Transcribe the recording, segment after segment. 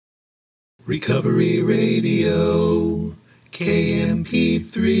Recovery Radio,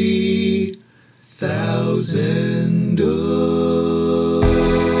 KMP3, Thousand Oaks.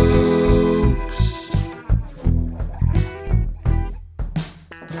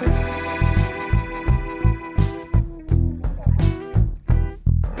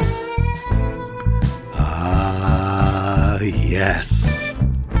 Yes.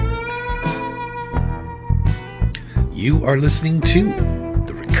 You are listening to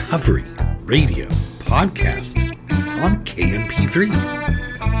the Recovery Radio podcast on KMP3.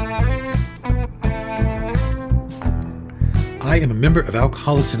 I am a member of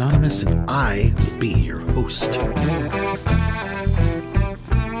Alcoholics Anonymous, and I will be your host. You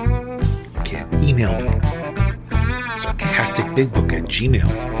can email me at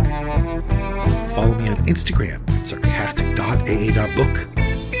sarcasticbigbook@gmail.com. Follow me on Instagram at sarcastic.aa.book.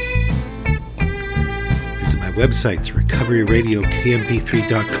 Visit my website,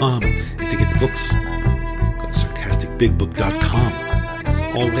 recoveryradiokmp3.com, and to get the books, go to sarcasticbigbook.com. As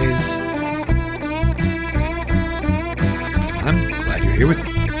always, I'm glad you're here with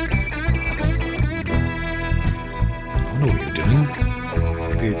me. I don't know what you're doing.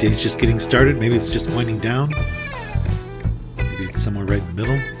 Maybe your day's just getting started. Maybe it's just winding down. Maybe it's somewhere right in the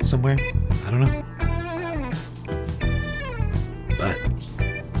middle, somewhere. I don't know. But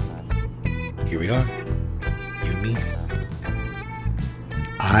here we are, you and me.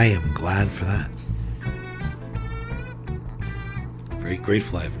 I am glad for that. Very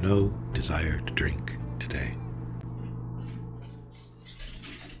grateful I have no desire to drink today.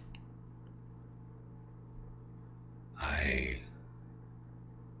 I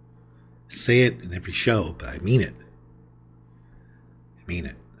say it in every show, but I mean it. I mean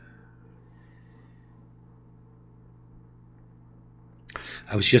it.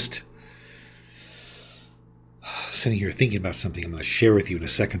 I was just sitting here thinking about something I'm going to share with you in a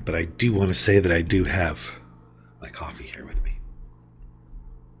second, but I do want to say that I do have my coffee here with me.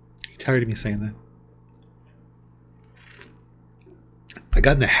 Are you tired of me saying that? I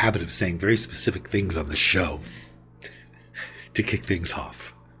got in the habit of saying very specific things on the show to kick things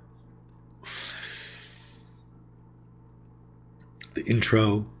off. The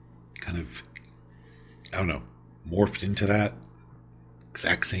intro kind of, I don't know, morphed into that.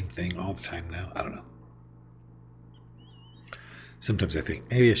 Exact same thing all the time now. I don't know. Sometimes I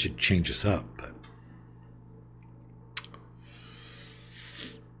think maybe I should change this up, but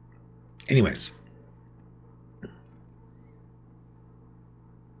anyways,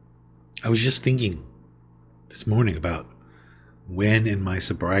 I was just thinking this morning about when in my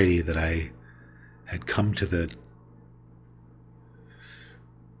sobriety that I had come to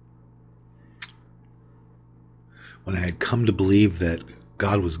when I had come to believe that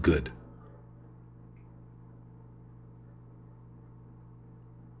God was good.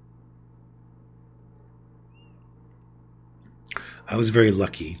 I was very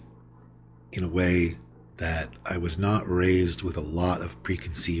lucky in a way that I was not raised with a lot of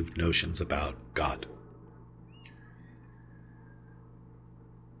preconceived notions about God.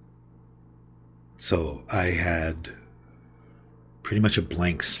 So I had pretty much a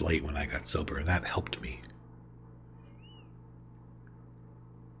blank slate when I got sober, and that helped me.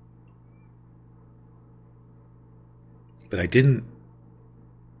 But I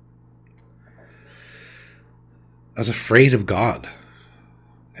was afraid of God,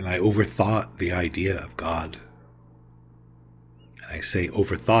 and I overthought the idea of God. And I say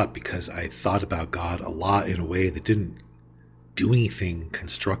overthought because I thought about God a lot in a way that didn't do anything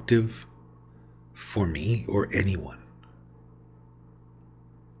constructive for me or anyone.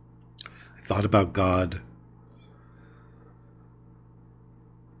 I thought about God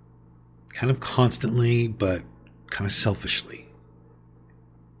kind of constantly, but kind of selfishly.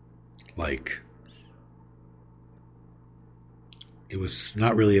 Like, it was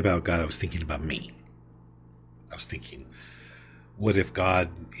not really about God. I was thinking about me. I was thinking, what if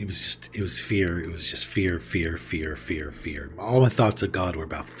God, it was fear. It was just fear. All my thoughts of God were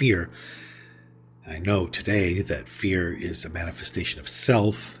about fear. I know today that fear is a manifestation of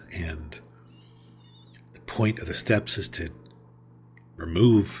self, and the point of the steps is to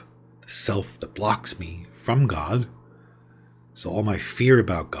remove the self that blocks me from God. So all my fear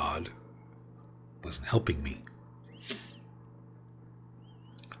about God wasn't helping me.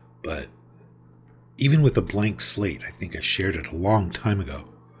 But even with a blank slate, I think I shared it a long time ago,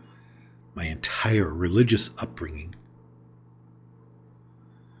 my entire religious upbringing,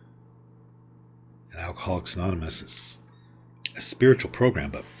 and Alcoholics Anonymous is a spiritual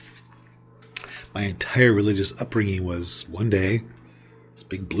program, but my entire religious upbringing was one day, this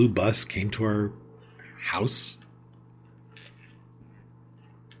big blue bus came to our house.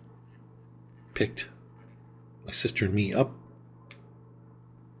 picked my sister and me up,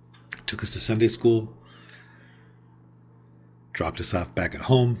 took us to Sunday school, dropped us off back at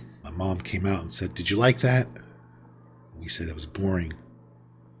home. My mom came out and said, "Did you like that?" We said it was boring.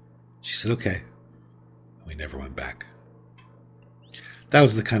 She said, "Okay." And we never went back. That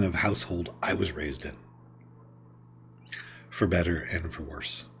was the kind of household I was raised in, for better and for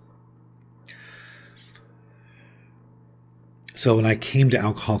worse. So when I came to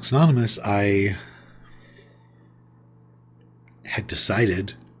Alcoholics Anonymous, I had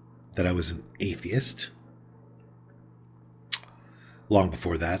decided that I was an atheist long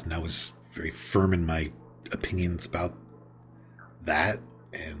before that, and I was very firm in my opinions about that,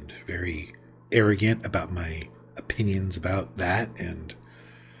 and very arrogant about my opinions about that, and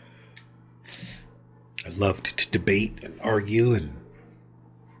I loved to debate and argue, and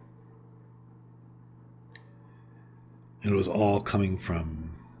it was all coming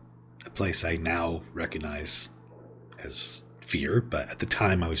from a place I now recognize as fear, but at the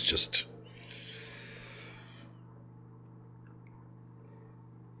time I was just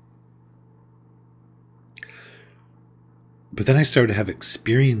But then I started to have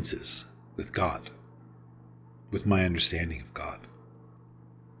experiences with God, with my understanding of God,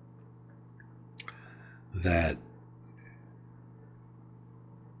 that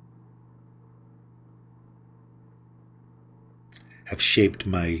have shaped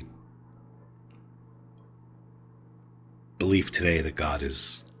my belief today that God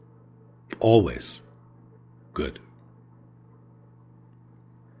is always good.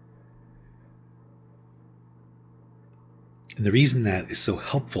 And the reason that is so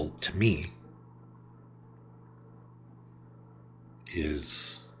helpful to me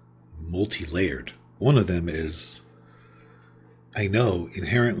is multi-layered. One of them is I know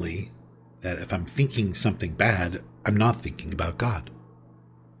inherently that if I'm thinking something bad, I'm not thinking about God.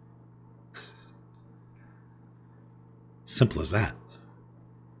 Simple as that.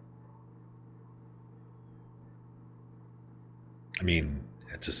 I mean,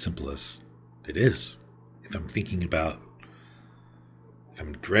 it's as simple as it is. If I'm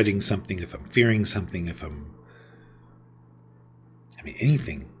dreading something, if I'm fearing something,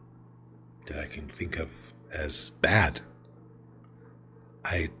 anything that I can think of as bad,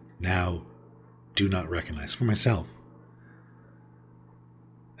 I now do not recognize for myself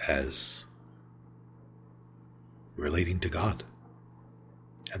as relating to God.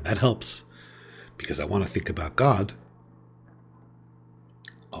 And that helps because I want to think about God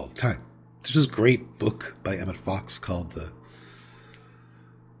all the time. There's this great book by Emmett Fox called The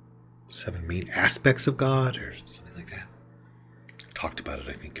 7 Main Aspects of God or something like that. I talked about it,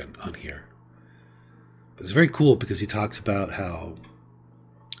 I think, on here. But it's very cool because he talks about how,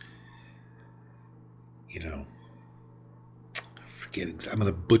 I'm going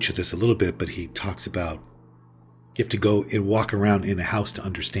to butcher this a little bit, but he talks about you have to go and walk around in a house to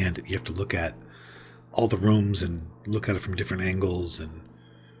understand it. You have to look at all the rooms and look at it from different angles, and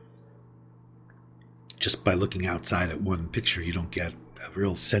just by looking outside at one picture, you don't get a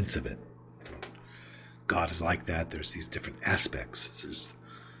real sense of it. God is like that. There's these different aspects. There's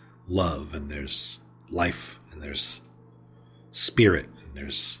love, and there's life, and there's spirit, and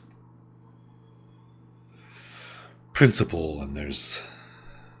there's principle, and there's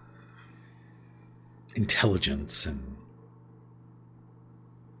intelligence, and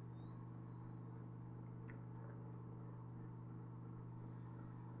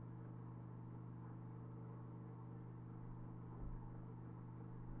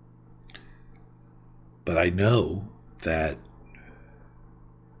but I know that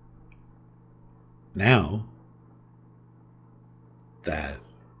now that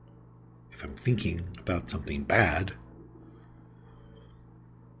if I'm thinking about something bad,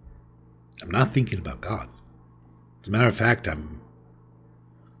 I'm not thinking about God. As a matter of fact, I'm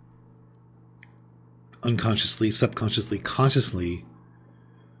unconsciously, subconsciously, consciously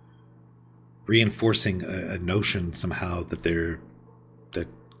reinforcing a notion somehow that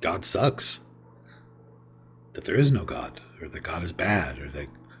God sucks, that there is no God, or that God is bad, or that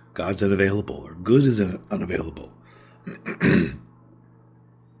God's unavailable, or good is unavailable.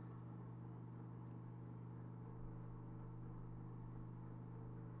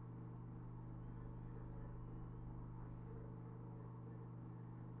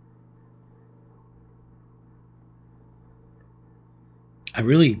 I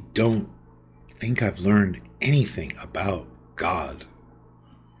really don't think I've learned anything about God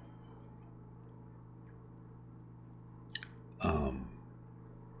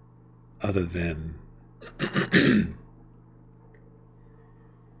other than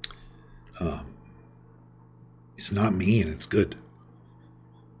it's not me and it's good.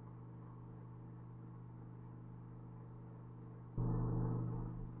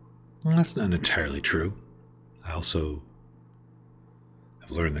 Well, that's not entirely true. I also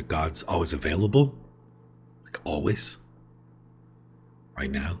have learned that God's always available. Like always. Right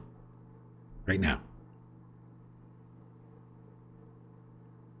now. Right now.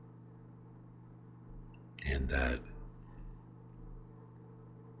 And that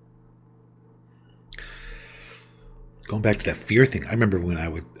going back to that fear thing, I remember when I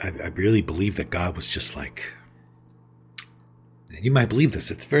really believed that God was just like, and you might believe this,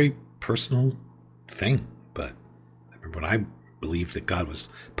 it's a very personal thing, but I remember when I believed that God was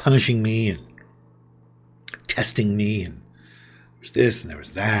punishing me and testing me, and there was this and there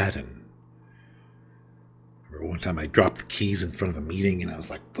was that, and I remember one time I dropped the keys in front of a meeting and I was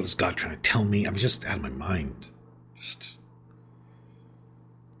like, what is God trying to tell me? I was just out of my mind. Just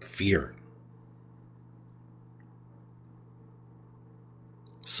the fear.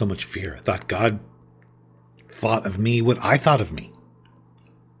 So much fear. I thought God thought of me what I thought of me.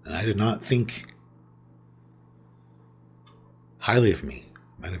 And I did not think highly of me.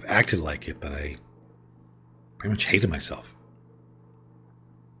 Might have acted like it, but I pretty much hated myself.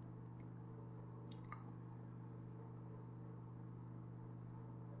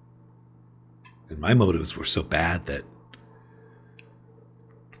 And my motives were so bad that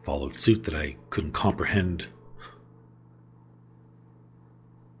followed suit that I couldn't comprehend,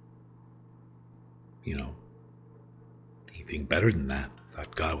 anything better than that. I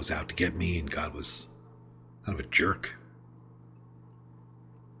thought God was out to get me and God was kind of a jerk.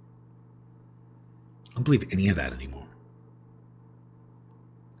 I don't believe any of that anymore.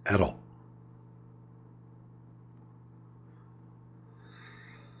 At all.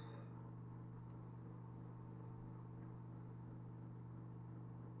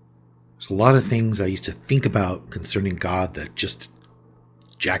 There's a lot of things I used to think about concerning God that just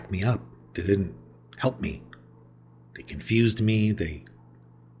jacked me up. They didn't help me. They confused me. They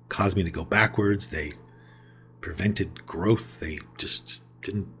caused me to go backwards. They prevented growth. They just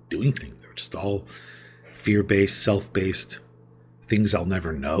didn't do anything. They were just all fear-based, self-based things I'll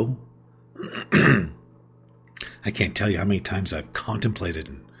never know. I can't tell you how many times I've contemplated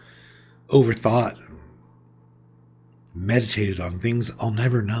and overthought and meditated on things I'll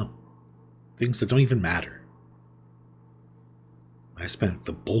never know. Things that don't even matter. I spent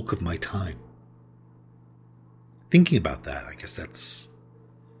the bulk of my time thinking about that. I guess that's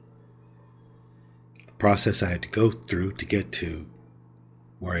the process I had to go through to get to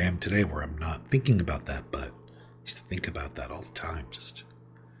where I am today, where I'm not thinking about that, but I used to think about that all the time. Just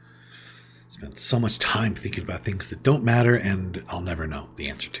spent so much time thinking about things that don't matter and I'll never know the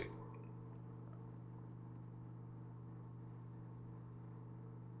answer to.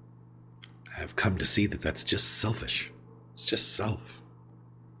 I've come to see that that's just selfish. It's just self.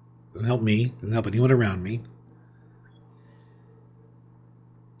 Doesn't help me, doesn't help anyone around me.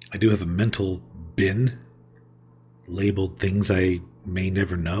 I do have a mental bin labeled things I may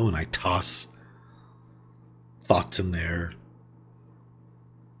never know, and I toss thoughts in there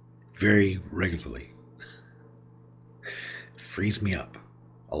very regularly. It frees me up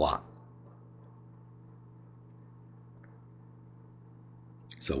a lot.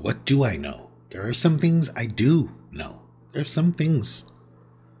 So what do I know? There are some things I do know. There are some things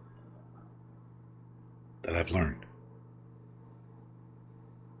that I've learned.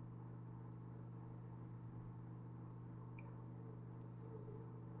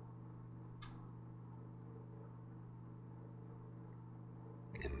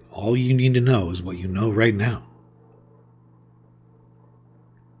 And all you need to know is what you know right now.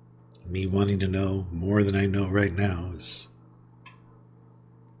 Me wanting to know more than I know right now is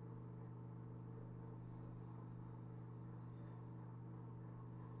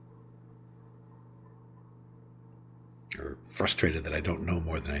or frustrated that I don't know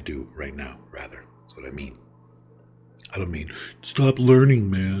more than I do right now, rather. That's what I mean. I don't mean, stop learning,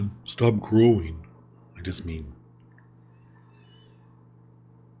 man. Stop growing. I just mean,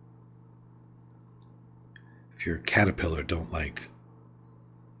 if you're a caterpillar, don't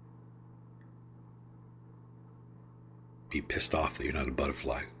be pissed off that you're not a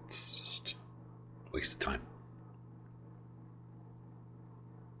butterfly. It's just a waste of time.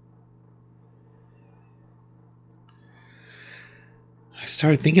 I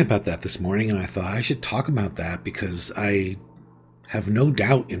started thinking about that this morning, and I thought I should talk about that because I have no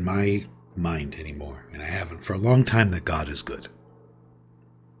doubt in my mind anymore, and I haven't for a long time, that God is good.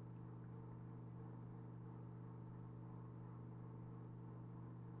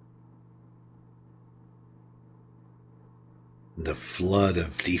 The flood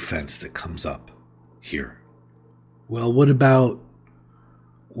of defense that comes up here. Well, what about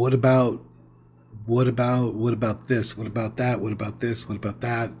this? What about that? What about this? What about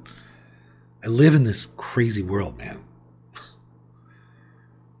that? I live in this crazy world, man.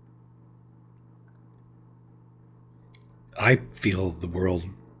 I feel the world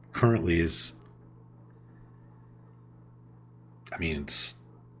currently is, I mean, it's,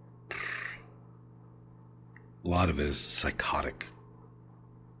 a lot of it is psychotic.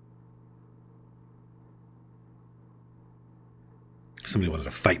 Somebody wanted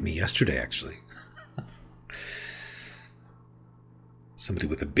to fight me yesterday, actually. Somebody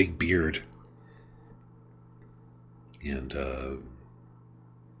with a big beard. And a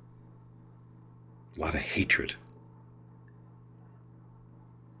lot of hatred.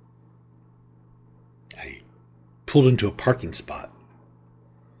 I pulled into a parking spot.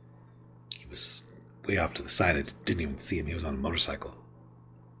 He was way off to the side. I didn't even see him. He was on a motorcycle.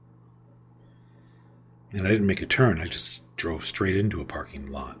 And I didn't make a turn. I just drove straight into a parking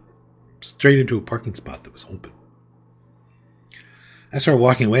lot. Straight into a parking spot that was open. I started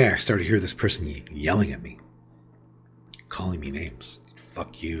walking away. I started to hear this person yelling at me. Calling me names.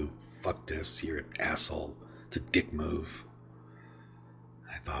 Fuck you. Fuck this. You're an asshole. It's a dick move.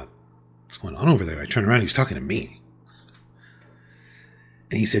 I thought, what's going on over there? I turned around. He was talking to me.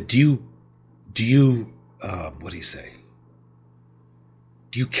 And he said, do you, what do you say?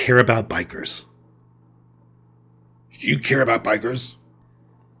 Do you care about bikers? Do you care about bikers?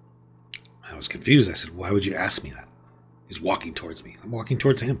 I was confused. I said, why would you ask me that? He's walking towards me. I'm walking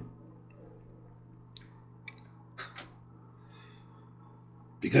towards him.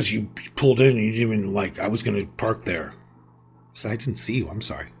 Because you pulled in and you didn't even I was going to park there. So I didn't see you. I'm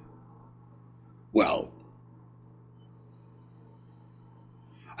sorry. Well,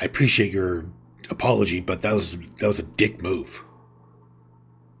 I appreciate your apology, but that was a dick move.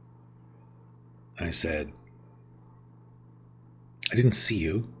 And I said, I didn't see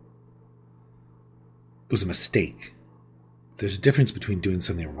you. It was a mistake. There's a difference between doing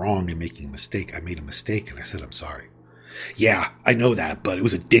something wrong and making a mistake. I made a mistake and I said, I'm sorry. Yeah, I know that, but it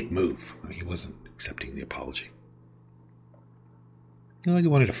was a dick move. He wasn't accepting the apology. He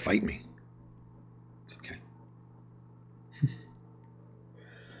wanted to fight me. It's okay.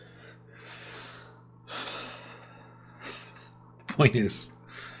 The point is,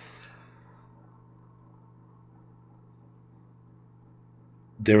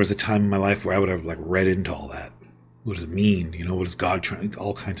 there was a time in my life where I would have read into all that. What does it mean? What is God trying?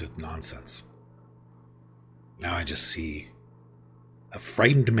 All kinds of nonsense. Now I just see a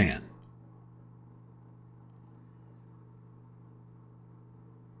frightened man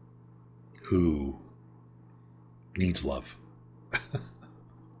who needs love.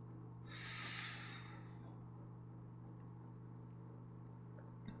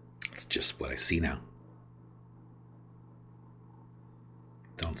 It's just what I see now.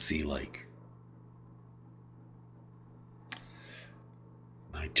 Don't see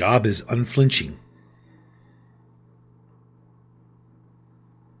my job is unflinching.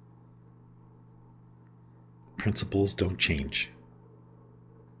 Principles don't change.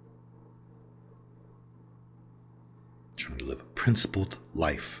 I'm trying to live a principled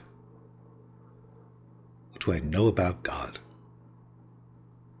life. What do I know about God?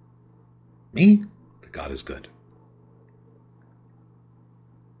 Me? That God is good.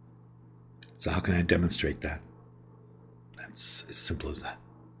 So how can I demonstrate that? That's as simple as that.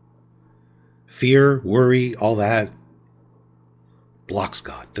 Fear, worry, all that blocks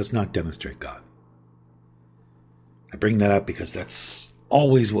God, does not demonstrate God. I bring that up because that's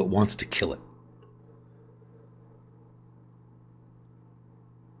always what wants to kill it.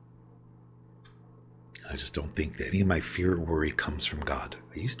 I just don't think that any of my fear or worry comes from God.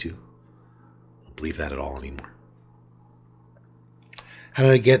 I used to. I don't believe that at all anymore. How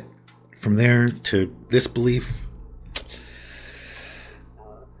did I get from there to this belief?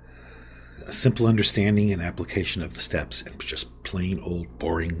 A simple understanding and application of the steps and just plain old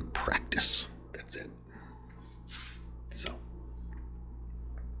boring practice. That's it. So.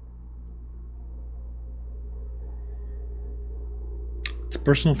 It's a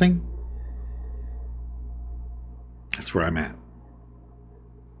personal thing. That's where I'm at.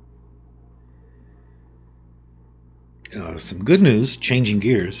 Some good news, changing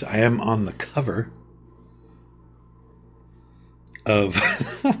gears. I am on the cover of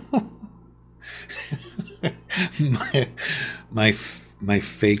my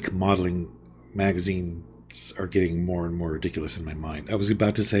fake modeling magazines are getting more and more ridiculous in my mind. I was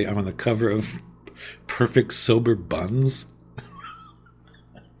about to say I'm on the cover of Perfect Sober Buns.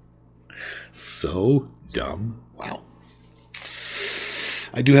 So dumb. Wow.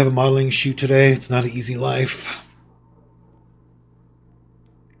 I do have a modeling shoot today. It's not an easy life.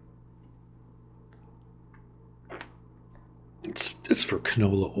 It's for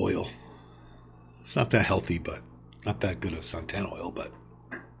canola oil. It's not that healthy, but not that good of suntan oil, but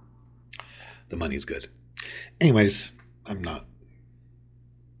the money's good. Anyways, I'm not.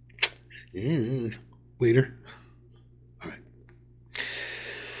 Waiter. All right.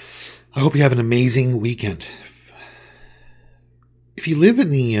 I hope you have an amazing weekend. If you live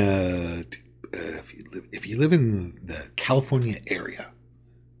in the if you live in the California area,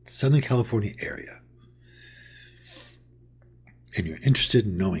 Southern California area, and you're interested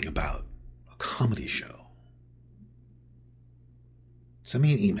in knowing about a comedy show, send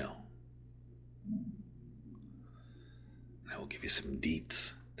me an email. And I will give you some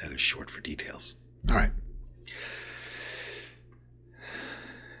deets. That is short for details. All right.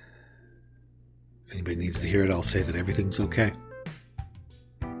 If anybody needs to hear it, I'll say that everything's okay.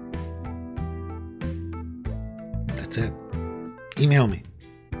 That's it. Email me.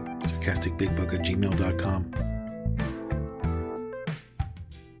 sarcasticbigbook@gmail.com.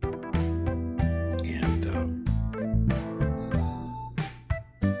 And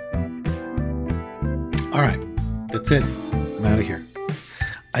all right. That's it. I'm out of here.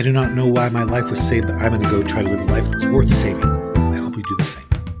 I do not know why my life was saved, but I'm going to go try to live a life that was worth saving. I hope you do the same.